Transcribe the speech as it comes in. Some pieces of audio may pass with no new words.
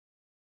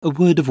A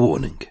word of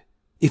warning.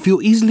 If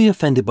you're easily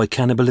offended by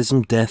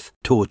cannibalism, death,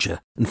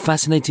 torture, and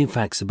fascinating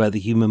facts about the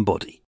human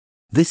body,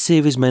 this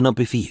series may not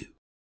be for you.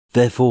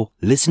 Therefore,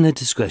 listener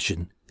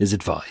discretion is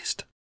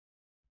advised.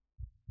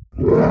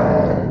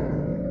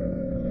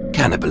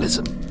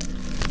 Cannibalism.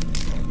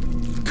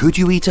 Could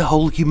you eat a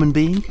whole human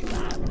being?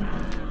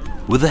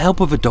 With the help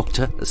of a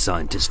doctor, a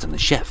scientist, and a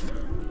chef,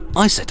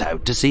 I set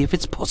out to see if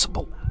it's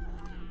possible.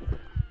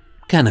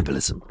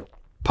 Cannibalism,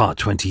 Part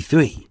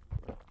 23.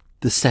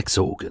 The Sex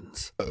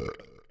Organs.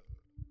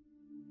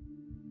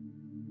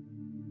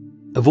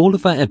 Of all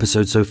of our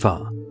episodes so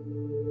far,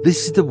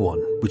 this is the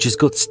one which has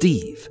got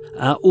Steve,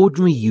 our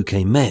ordinary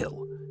UK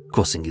male,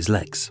 crossing his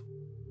legs.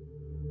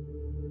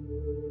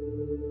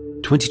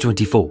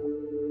 2024,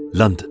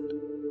 London.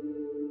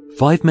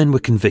 5 men were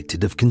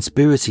convicted of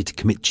conspiracy to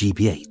commit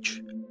GBH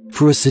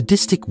for a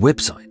sadistic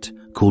website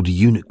called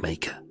Eunuch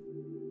Maker,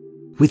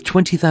 with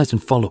 20,000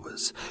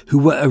 followers who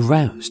were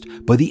aroused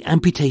by the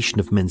amputation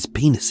of men's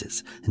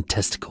penises and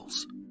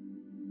testicles.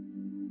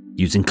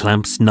 Using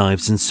clamps,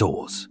 knives and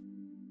saws,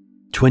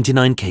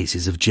 29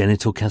 cases of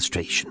genital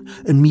castration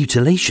and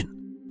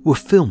mutilation were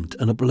filmed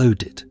and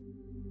uploaded,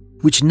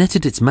 which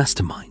netted its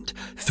mastermind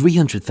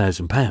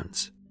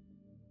 £300,000,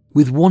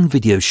 with one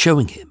video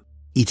showing him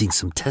eating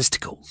some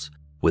testicles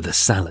with a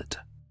salad.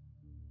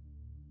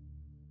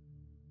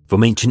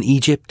 From ancient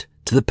Egypt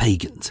to the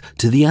pagans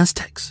to the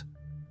Aztecs,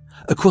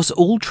 across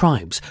all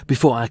tribes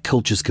before our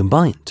cultures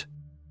combined,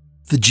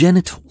 the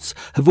genitals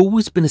have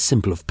always been a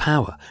symbol of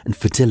power and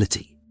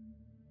fertility.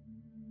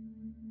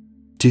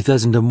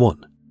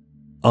 2001,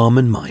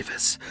 Armin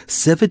Meiwes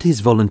severed his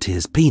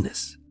volunteer's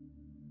penis,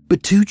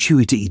 but too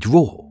chewy to eat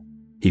raw,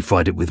 he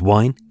fried it with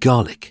wine,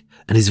 garlic,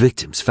 and his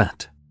victim's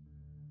fat.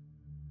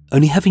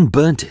 Only having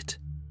burnt it,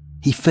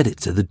 he fed it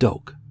to the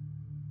dog.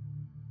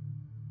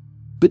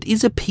 But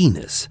is a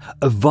penis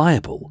a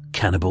viable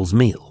cannibal's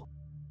meal?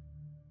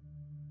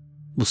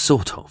 Well,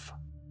 sort of.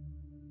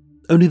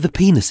 Only the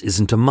penis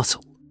isn't a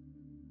muscle.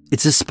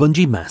 It's a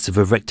spongy mass of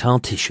erectile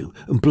tissue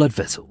and blood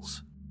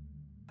vessels,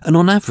 and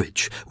on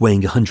average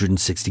weighing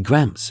 160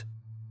 grams,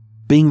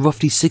 being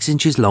roughly 6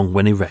 inches long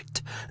when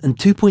erect and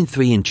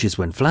 2.3 inches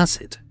when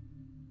flaccid.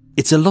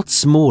 It's a lot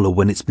smaller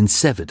when it's been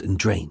severed and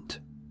drained,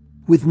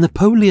 with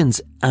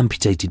Napoleon's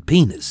amputated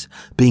penis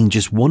being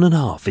just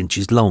 1.5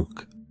 inches long.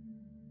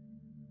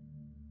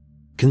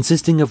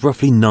 Consisting of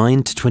roughly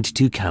 9 to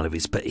 22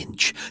 calories per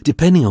inch,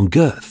 depending on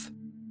girth.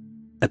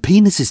 A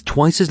penis is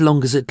twice as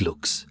long as it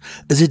looks,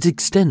 as it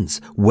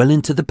extends well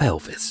into the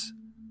pelvis,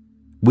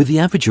 with the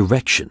average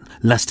erection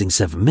lasting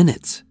 7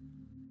 minutes.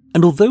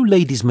 And although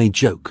ladies may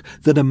joke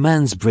that a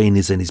man's brain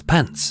is in his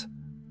pants,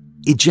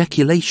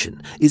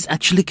 ejaculation is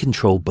actually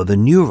controlled by the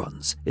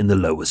neurons in the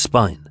lower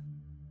spine.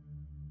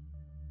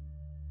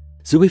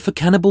 So if a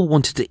cannibal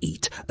wanted to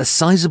eat a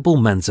sizable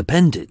man's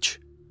appendage,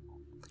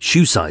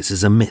 shoe size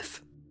is a myth.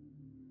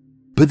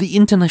 But the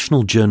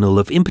International Journal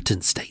of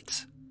Impotence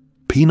states,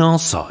 penile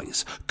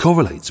size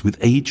correlates with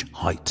age,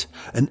 height,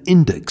 and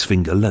index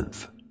finger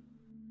length.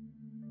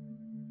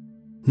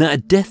 Now, a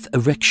death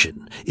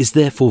erection is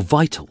therefore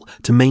vital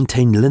to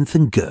maintain length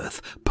and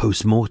girth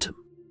post-mortem,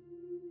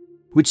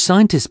 which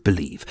scientists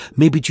believe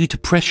may be due to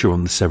pressure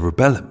on the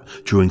cerebellum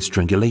during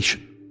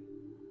strangulation,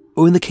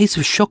 or in the case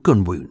of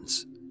shotgun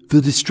wounds, the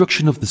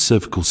destruction of the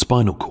cervical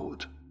spinal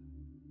cord.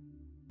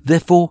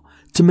 Therefore,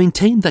 to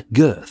maintain that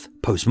girth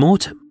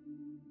post-mortem,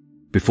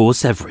 before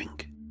severing,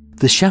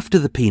 the shaft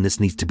of the penis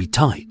needs to be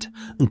tied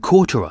and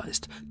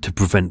cauterized to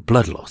prevent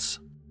blood loss.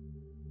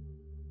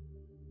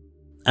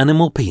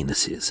 Animal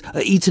penises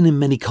are eaten in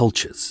many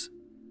cultures.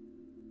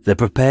 They're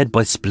prepared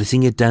by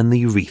splitting it down the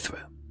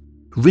urethra,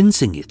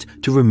 rinsing it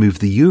to remove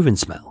the urine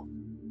smell,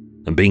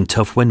 and being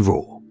tough when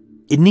raw,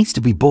 it needs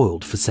to be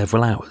boiled for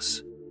several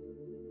hours.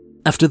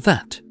 After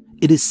that,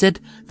 it is said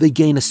they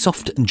gain a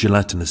soft and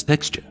gelatinous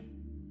texture,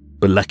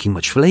 but lacking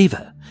much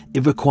flavor,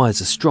 it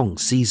requires a strong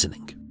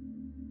seasoning.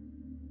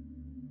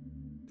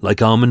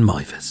 Like Armin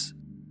Meiwes.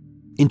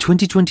 In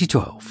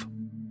 2012,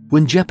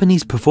 when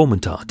Japanese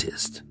performance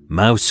artist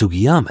Mao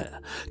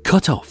Sugiyama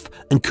cut off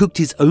and cooked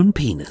his own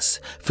penis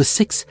for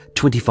 6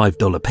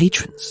 $25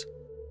 patrons,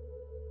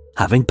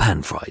 having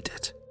pan-fried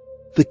it,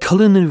 the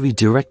culinary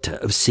director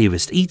of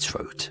Serious Eats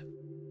wrote,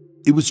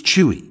 "It was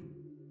chewy.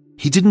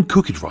 He didn't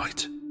cook it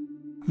right.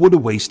 What a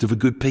waste of a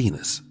good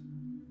penis."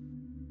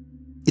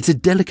 It's a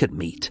delicate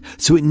meat,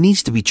 so it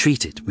needs to be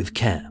treated with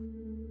care.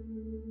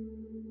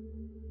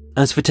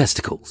 As for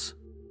testicles,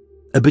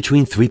 are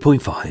between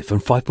 3.5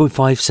 and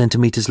 5.5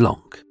 centimeters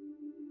long,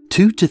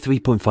 2 to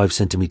 3.5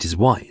 centimeters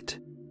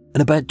wide,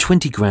 and about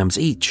 20 grams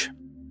each.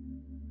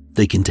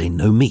 They contain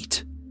no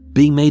meat,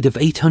 being made of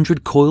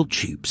 800 coiled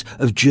tubes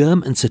of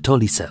germ and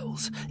Sertoli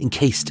cells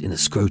encased in a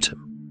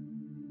scrotum.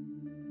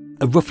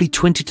 At roughly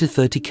 20 to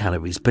 30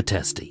 calories per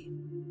testy.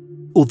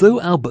 Although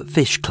Albert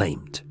Fish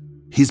claimed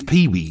his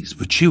peewees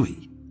were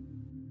chewy,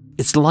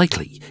 it's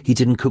likely he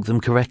didn't cook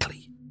them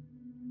correctly,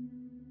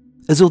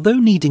 as although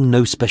needing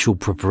no special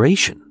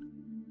preparation,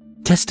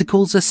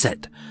 testicles are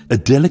set a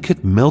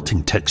delicate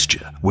melting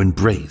texture when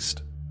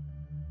braised.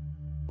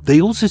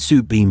 They also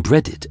suit being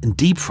breaded and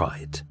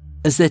deep-fried,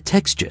 as their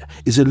texture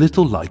is a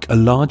little like a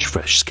large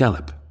fresh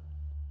scallop.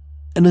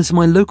 And as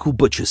my local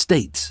butcher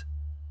states,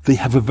 they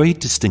have a very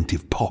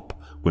distinctive pop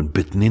when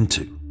bitten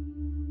into.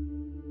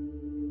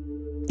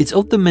 It's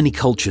odd that many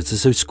cultures are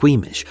so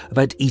squeamish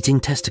about eating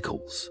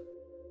testicles,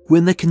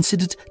 when they're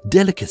considered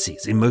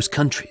delicacies in most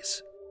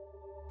countries,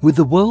 with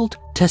the World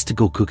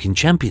Testicle Cooking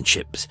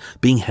Championships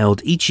being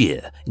held each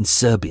year in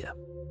Serbia.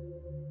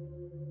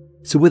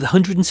 So with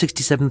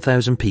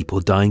 167,000 people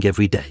dying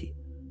every day,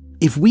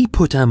 if we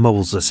put our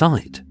morals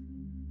aside,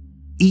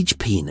 each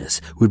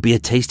penis would be a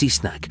tasty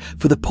snack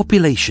for the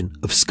population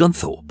of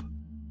Scunthorpe.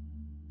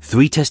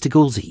 3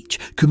 testicles each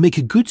could make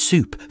a good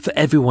soup for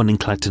everyone in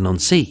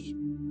Clacton-on-Sea.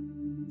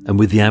 And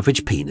with the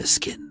average penis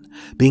skin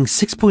being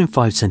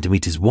 6.5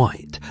 centimetres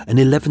wide and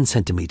 11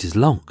 centimetres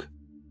long,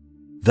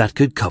 that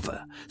could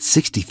cover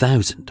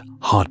 60,000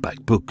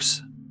 hardback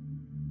books.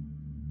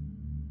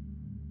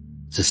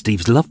 So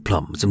Steve's love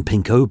plums and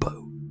pink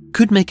oboe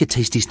could make a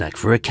tasty snack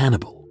for a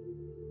cannibal.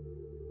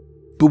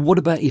 But what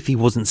about if he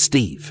wasn't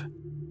Steve,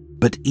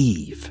 but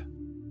Eve?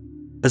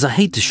 As I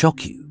hate to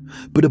shock you,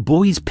 but a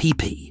boy's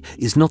pee-pee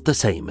is not the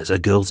same as a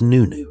girl's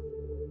noo-noo.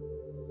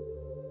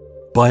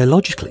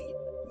 Biologically,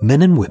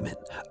 men and women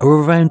are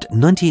around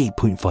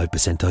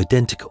 98.5%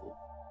 identical.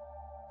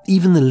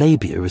 Even the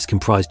labia is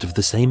comprised of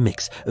the same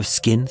mix of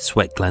skin,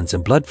 sweat glands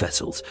and blood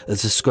vessels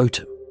as the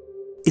scrotum.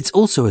 It's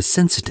also as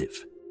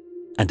sensitive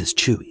and as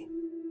chewy.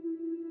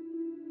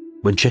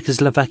 When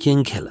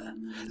Czechoslovakian killer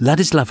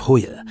Ladislav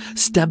Hoyer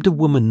stabbed a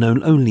woman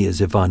known only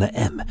as Ivana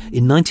M.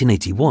 in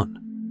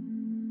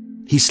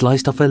 1981, he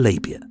sliced off her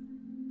labia,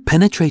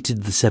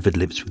 penetrated the severed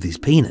lips with his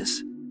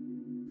penis,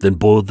 then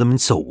boiled them in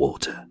salt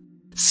water,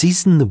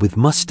 seasoned them with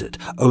mustard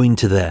owing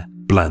to their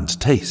bland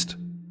taste.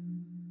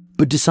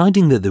 But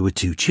deciding that they were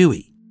too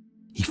chewy,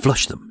 he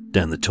flushed them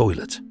down the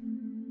toilet.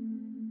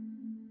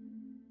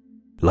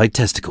 Like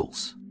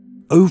testicles,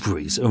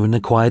 ovaries are an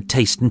acquired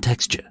taste and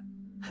texture,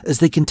 as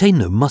they contain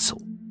no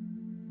muscle.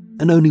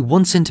 And only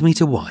 1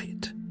 centimetre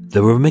wide,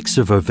 there are a mix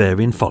of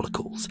ovarian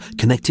follicles,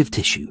 connective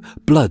tissue,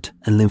 blood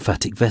and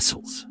lymphatic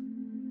vessels.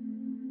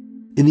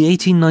 In the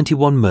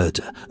 1891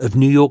 murder of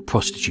New York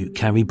prostitute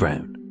Carrie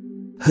Brown,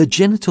 her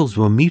genitals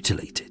were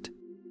mutilated,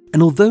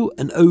 and although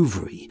an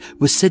ovary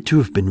was said to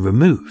have been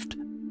removed,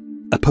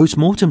 a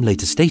post-mortem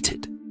later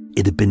stated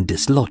it had been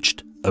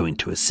dislodged owing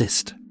to a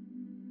cyst.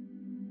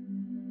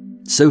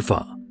 So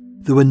far,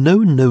 there were no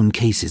known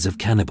cases of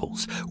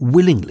cannibals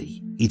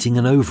willingly eating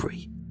an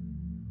ovary,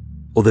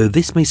 although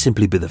this may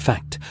simply be the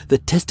fact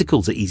that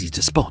testicles are easy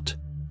to spot,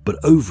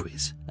 but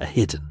ovaries are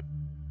hidden.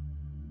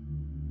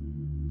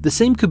 The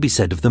same could be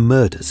said of the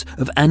murders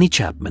of Annie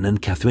Chapman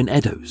and Catherine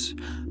Eddowes,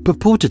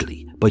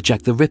 purportedly by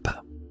Jack the Ripper,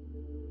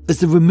 as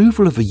the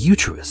removal of a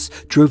uterus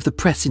drove the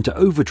press into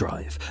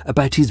overdrive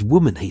about his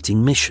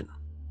woman-hating mission.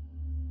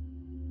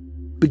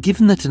 But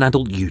given that an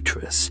adult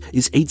uterus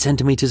is 8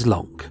 centimetres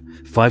long,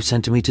 5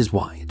 centimetres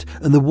wide,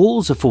 and the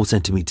walls are 4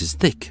 centimetres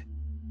thick,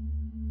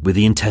 with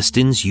the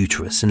intestines,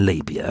 uterus and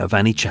labia of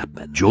Annie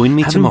Chapman join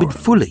me having tomorrow been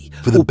fully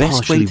for the or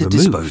best way partially to removed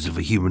dispose of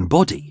a human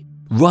body,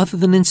 rather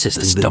than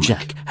insisting that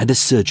Jack had a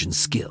surgeon's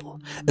skill,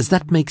 as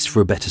that makes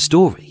for a better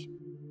story.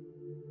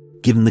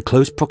 Given the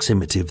close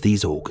proximity of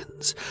these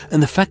organs,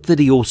 and the fact that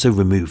he also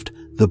removed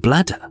the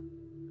bladder,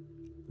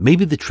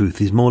 maybe the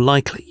truth is more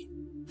likely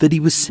that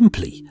he was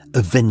simply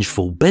a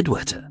vengeful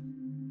bedwetter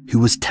who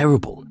was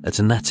terrible at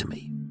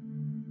anatomy.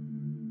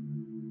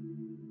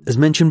 As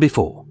mentioned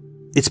before,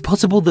 it's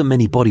possible that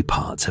many body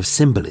parts have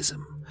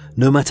symbolism,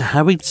 no matter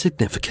how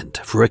insignificant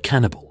for a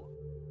cannibal,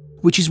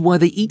 which is why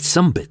they eat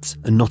some bits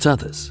and not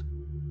others.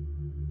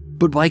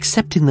 But by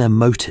accepting their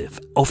motive,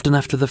 often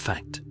after the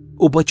fact,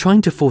 or by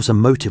trying to force a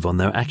motive on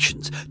their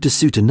actions to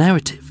suit a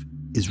narrative,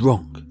 is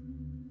wrong,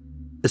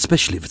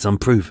 especially if it's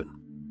unproven.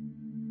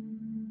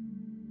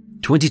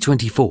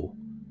 2024,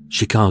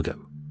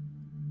 Chicago.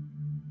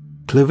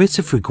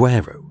 Clarissa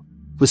Figueroa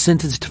was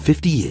sentenced to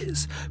 50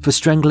 years for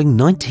strangling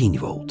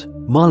 19-year-old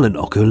Marlon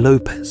Occo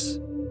Lopez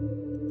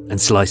and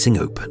slicing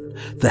open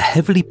the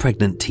heavily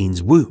pregnant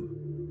teen's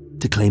womb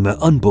to claim her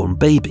unborn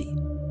baby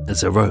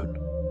as her own.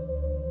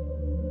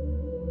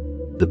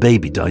 The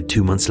baby died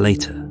 2 months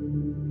later,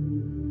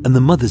 and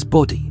the mother's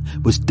body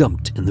was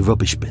dumped in the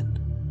rubbish bin.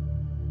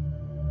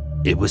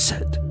 It was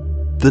said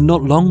that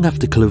not long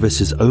after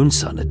Clarissa's own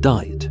son had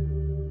died,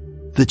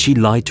 that she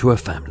lied to her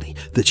family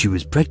that she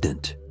was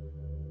pregnant,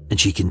 and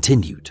she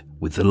continued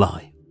with the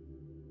lie.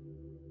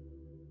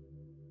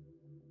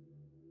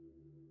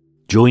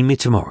 Join me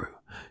tomorrow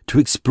to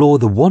explore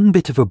the one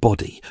bit of a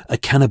body a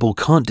cannibal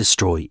can't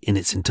destroy in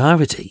its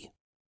entirety: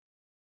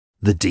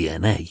 the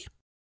DNA.